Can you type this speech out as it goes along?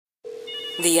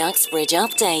The Uxbridge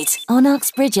Update on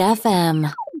Uxbridge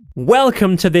FM.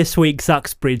 Welcome to this week's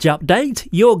Uxbridge Update,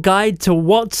 your guide to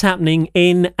what's happening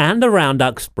in and around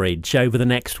Uxbridge over the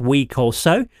next week or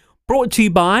so, brought to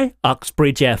you by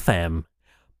Uxbridge FM.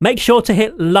 Make sure to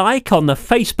hit like on the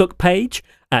Facebook page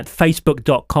at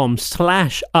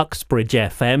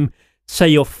facebook.com/UxbridgeFM so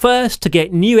you're first to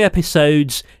get new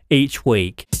episodes each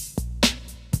week.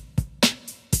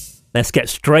 Let's get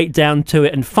straight down to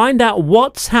it and find out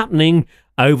what's happening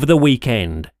over the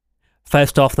weekend.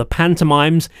 First off, the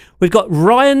pantomimes. We've got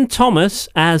Ryan Thomas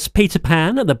as Peter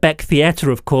Pan at the Beck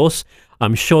Theatre, of course.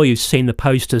 I'm sure you've seen the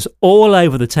posters all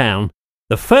over the town.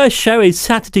 The first show is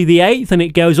Saturday the 8th and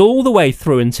it goes all the way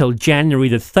through until January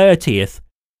the 30th.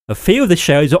 A few of the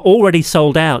shows are already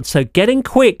sold out, so get in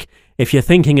quick if you're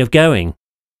thinking of going.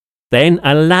 Then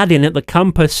Aladdin at the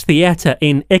Compass Theatre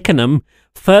in Ickenham.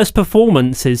 First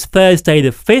performance is Thursday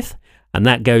the 5th, and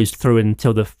that goes through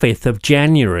until the 5th of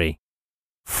January.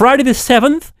 Friday the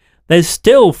 7th, there's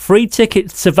still free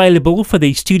tickets available for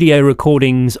the studio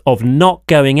recordings of Not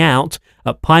Going Out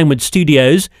at Pinewood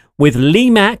Studios with Lee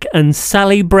Mack and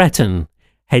Sally Breton.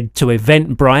 Head to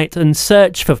Eventbrite and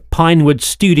search for Pinewood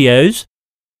Studios.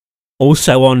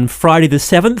 Also on Friday the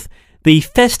 7th, the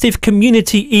festive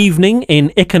community evening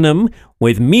in Ickenham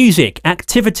with music,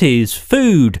 activities,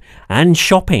 food and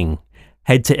shopping.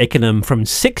 Head to Ickenham from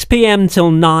 6 p.m. till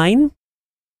 9.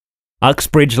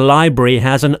 Uxbridge Library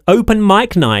has an open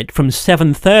mic night from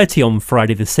 7:30 on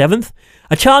Friday the 7th,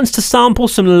 a chance to sample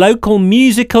some local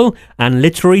musical and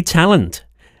literary talent.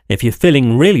 If you're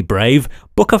feeling really brave,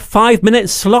 book a 5-minute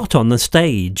slot on the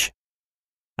stage.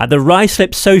 At the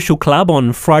Ruislip Social Club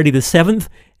on Friday the 7th,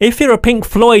 if you're a Pink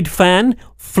Floyd fan,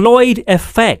 Floyd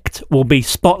Effect will be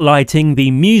spotlighting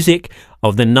the music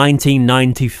of the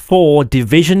 1994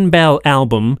 Division Bell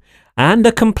album and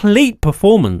a complete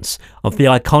performance of the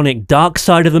iconic Dark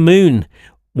Side of the Moon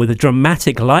with a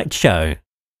dramatic light show.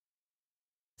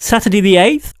 Saturday the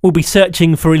 8th, we'll be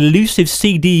searching for elusive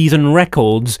CDs and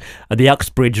records at the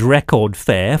Uxbridge Record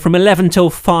Fair from 11 till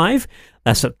 5.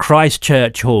 That's at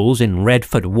Christchurch Halls in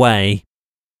Redford Way.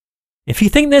 If you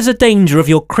think there's a danger of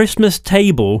your Christmas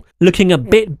table looking a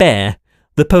bit bare,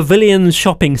 the Pavilions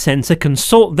Shopping Centre can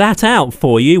sort that out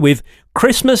for you with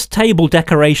Christmas table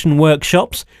decoration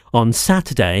workshops on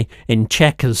Saturday in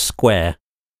Chequers Square.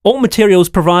 All materials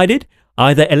provided,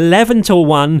 either 11 till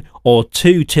 1 or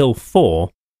 2 till 4.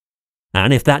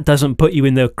 And if that doesn't put you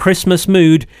in the Christmas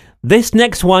mood, this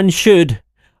next one should.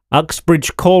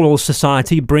 Uxbridge Choral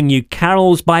Society bring you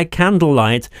Carols by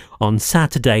Candlelight on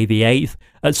Saturday the 8th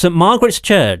at St Margaret's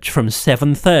Church from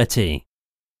 7:30.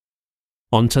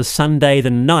 On to Sunday the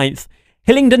 9th,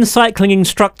 Hillingdon cycling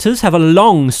instructors have a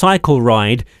long cycle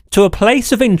ride to a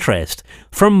place of interest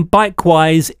from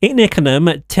Bikewise in Ickenham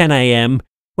at 10 a.m.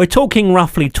 We're talking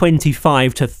roughly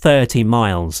 25 to 30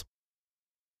 miles.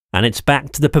 And it's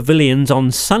back to the pavilions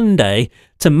on Sunday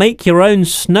to make your own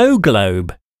snow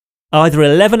globe. Either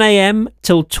 11 a.m.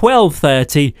 till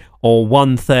 12:30 or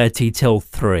 1:30 till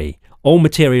 3. All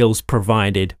materials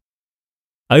provided.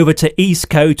 Over to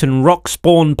Eastcote and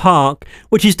Roxbourne Park,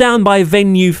 which is down by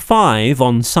Venue 5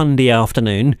 on Sunday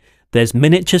afternoon. There's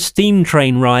miniature steam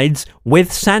train rides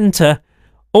with Santa.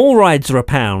 All rides are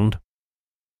 £1.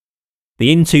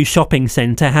 The Into Shopping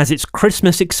Centre has its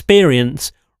Christmas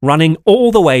experience running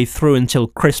all the way through until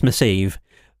Christmas Eve.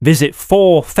 Visit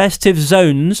 4 festive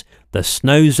zones: the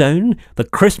Snow Zone, the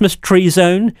Christmas Tree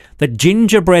Zone, the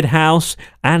Gingerbread House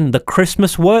and the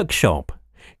Christmas Workshop.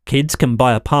 Kids can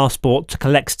buy a passport to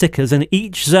collect stickers in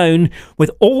each zone,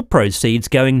 with all proceeds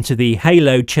going to the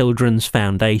Halo Children's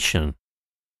Foundation.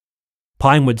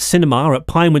 Pinewood Cinema at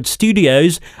Pinewood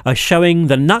Studios are showing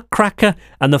The Nutcracker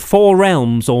and the Four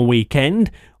Realms all weekend,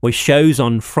 with shows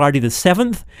on Friday the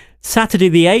 7th, Saturday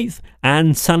the 8th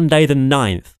and Sunday the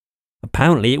 9th.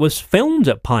 Apparently it was filmed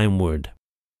at Pinewood.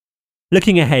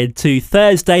 Looking ahead to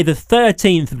Thursday the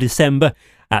 13th of December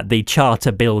at the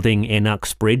Charter Building in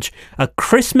Uxbridge, a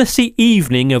Christmassy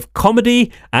evening of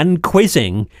comedy and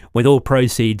quizzing with all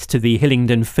proceeds to the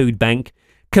Hillingdon Food Bank.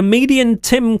 Comedian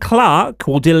Tim Clark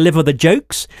will deliver the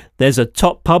jokes. There's a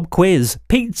top pub quiz,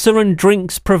 pizza and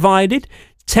drinks provided,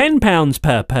 £10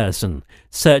 per person.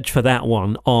 Search for that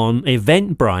one on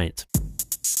Eventbrite.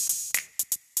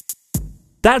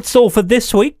 That's all for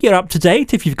this week. You're up to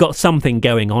date. If you've got something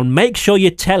going on, make sure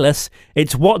you tell us.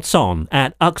 It's what's on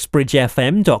at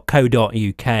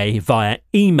uxbridgefm.co.uk via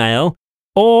email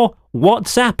or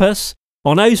WhatsApp us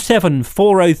on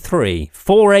 07403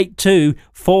 482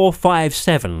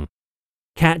 457.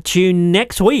 Catch you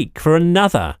next week for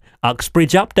another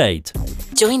Uxbridge update.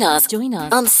 Join us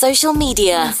on social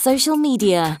media.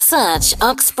 Search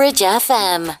Uxbridge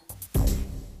FM.